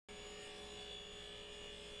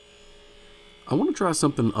I want to try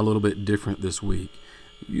something a little bit different this week.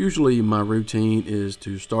 Usually my routine is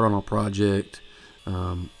to start on a project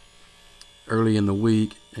um, early in the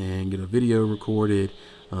week and get a video recorded,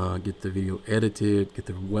 get the video edited, get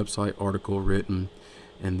the website article written,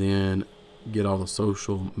 and then get all the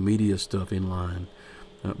social media stuff in line.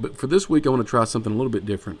 But for this week, I want to try something a little bit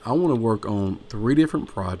different. I want to work on 3 different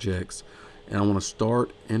projects, and I want to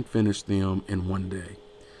start and finish them in one day.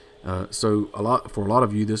 So for a lot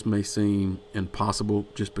of you, this may seem impossible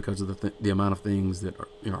just because of the amount of things that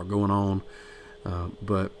are going on.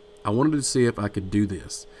 But I wanted to see if I could do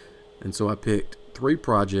this, and so I picked 3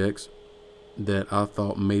 projects that I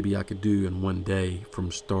thought maybe I could do in one day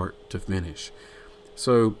from start to finish.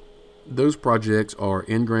 So those projects are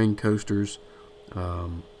ingrain coasters,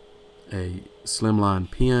 a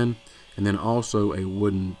slimline pen, and then also a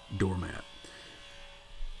wooden doormat.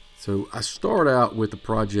 So I start out with a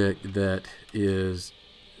project that is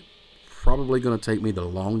probably going to take me the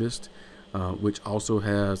longest, which also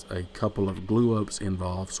has a couple of glue ups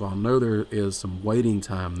involved, so I know there is some waiting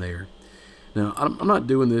time there. Now I'm not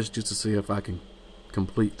doing this just to see if I can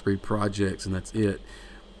complete 3 projects and that's it,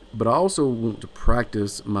 but I also want to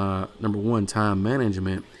practice my number one, time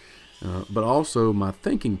management, but also my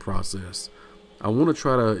thinking process. I want to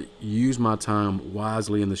try to use my time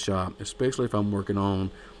wisely in the shop, especially if I'm working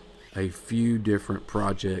on a few different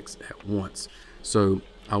projects at once. So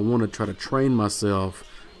I want to try to train myself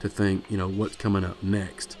to think, what's coming up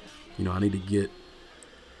next. I need to get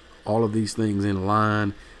all of these things in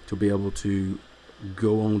line to be able to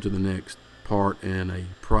go on to the next part in a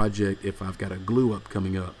project if I've got a glue up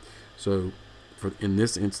coming up. So in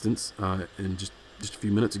this instance, and just a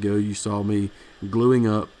few minutes ago, you saw me gluing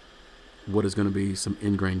up what is going to be some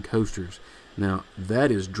ingrain coasters. Now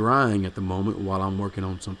that is drying at the moment while I'm working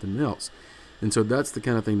on something else, and so that's the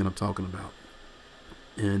kind of thing that I'm talking about.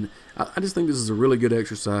 And I just think this is a really good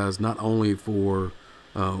exercise, not only for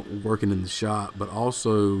working in the shop, but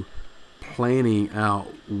also planning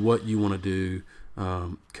out what you want to do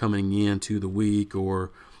coming into the week,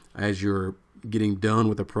 or as you're getting done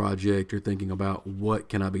with a project, you're thinking about what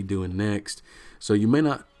can I be doing next. So you may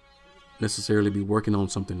not necessarily be working on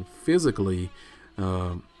something physically,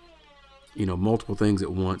 multiple things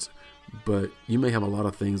at once, but you may have a lot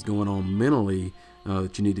of things going on mentally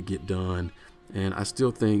that you need to get done. And I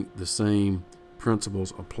still think the same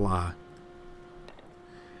principles apply.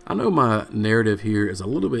 I know my narrative here is a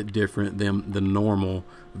little bit different than the normal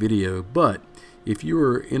video, but if you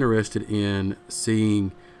are interested in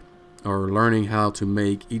seeing or learning how to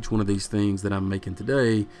make each one of these things that I'm making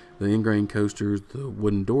today, the ingrain coasters, the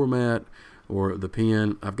wooden doormat, or the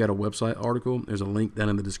pen, I've got a website article. There's a link down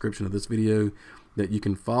in the description of this video that you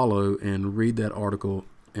can follow and read that article,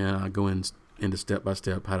 and I go into step by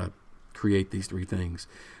step how to create these 3 things.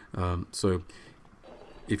 So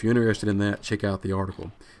if you're interested in that, check out the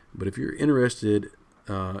article. But if you're interested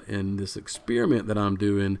in this experiment that I'm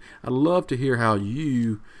doing, I'd love to hear how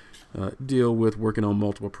you deal with working on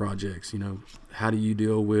multiple projects. How do you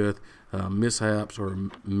deal with mishaps or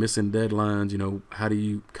missing deadlines? How do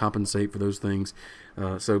you compensate for those things?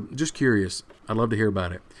 So just curious. I'd love to hear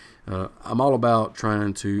about it. I'm all about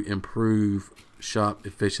trying to improve shop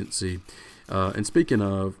efficiency. And speaking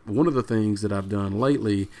of, one of the things that I've done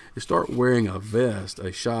lately is start wearing a vest,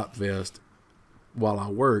 a shop vest, while I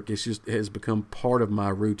work. It has become part of my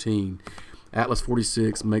routine. Atlas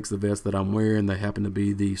 46 makes the vest that I'm wearing. They happen to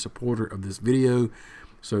be the supporter of this video,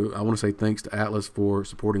 so I want to say thanks to Atlas for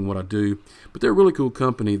supporting what I do. But they're a really cool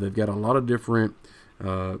company. They've got a lot of different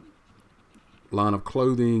line of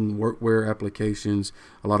clothing, workwear applications,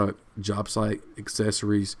 a lot of job site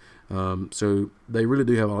accessories. So they really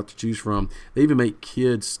do have a lot to choose from. They even make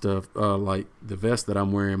kids stuff, like the vest that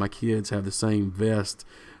I'm wearing. My kids have the same vest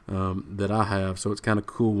that I have, so it's kind of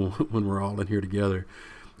cool when we're all in here together.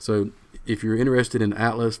 So if you're interested in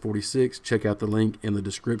Atlas 46, check out the link in the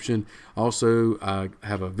description. Also, I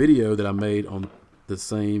have a video that I made on the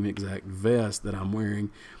same exact vest that I'm wearing.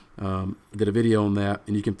 Did a video on that,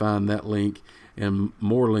 and you can find that link and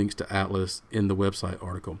more links to Atlas in the website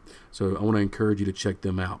article. So I want to encourage you to check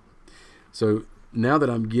them out. So now that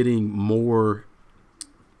I'm getting more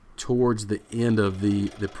towards the end of the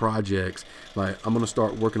projects, like I'm going to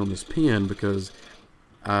start working on this pen because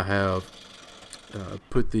I have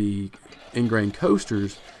put the ingrain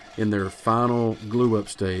coasters in their final glue up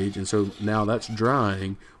stage, and so now that's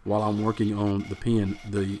drying while I'm working on the pen.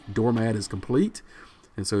 The doormat is complete,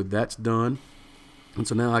 and so that's done, and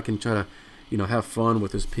so now I can try to have fun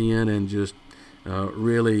with this pen and just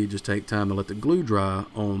really just take time to let the glue dry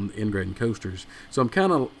on the ingrain coasters. So I'm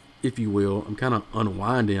kind of, if you will, I'm kind of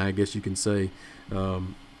unwinding, I guess you can say,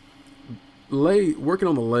 working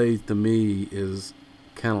on the lathe to me is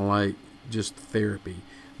kind of like just therapy.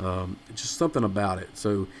 Just something about it.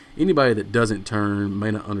 So anybody that doesn't turn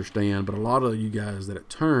may not understand, but a lot of you guys that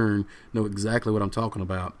turn know exactly what I'm talking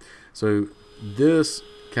about. So this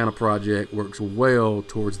kind of project works well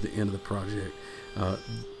towards the end of the project,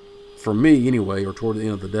 for me anyway, or toward the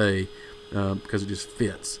end of the day, because it just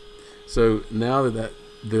fits. So now that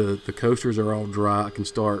the coasters are all dry, I can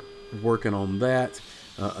start working on that.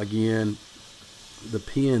 Again, the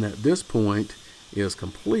pen at this point is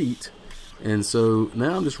complete, and so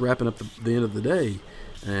now I'm just wrapping up the end of the day.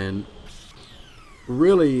 And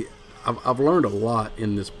really, I've learned a lot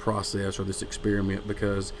in this process or this experiment,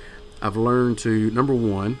 because I've learned to, number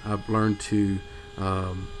one, I've learned to,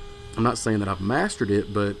 I'm not saying that I've mastered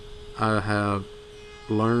it, but I have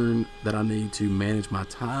learned that I need to manage my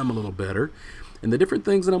time a little better. And the different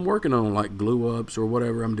things that I'm working on, like glue ups or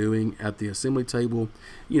whatever I'm doing at the assembly table,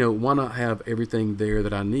 why not have everything there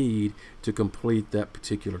that I need to complete that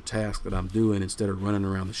particular task that I'm doing, instead of running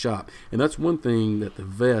around the shop. And that's one thing that the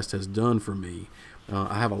vest has done for me.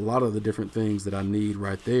 I have a lot of the different things that I need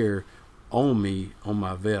right there on me, on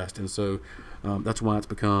my vest. And so that's why it's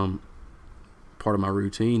become part of my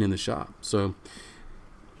routine in the shop. So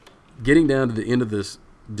getting down to the end of this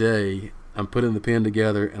day, I'm putting the pen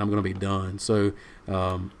together and I'm going to be done. So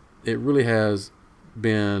it really has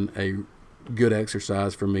been a good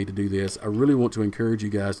exercise for me to do this. I really want to encourage you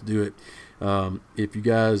guys to do it. If you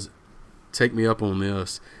guys take me up on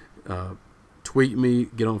this, tweet me,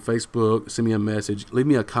 get on Facebook, send me a message, leave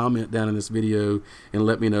me a comment down in this video, and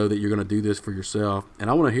let me know that you're going to do this for yourself. And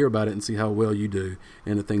I want to hear about it and see how well you do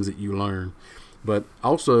and the things that you learn. But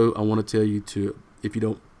also, I want to tell you to, if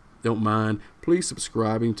you don't mind, please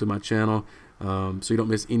subscribing to my channel, so you don't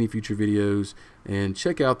miss any future videos, and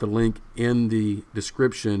check out the link in the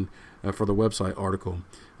description for the website article.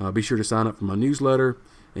 Be sure to sign up for my newsletter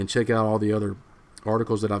and check out all the other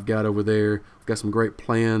articles that I've got over there. I've got some great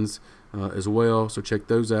plans as well, so check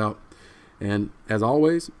those out. And as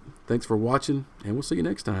always, thanks for watching, and we'll see you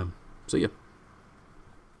next time. See ya.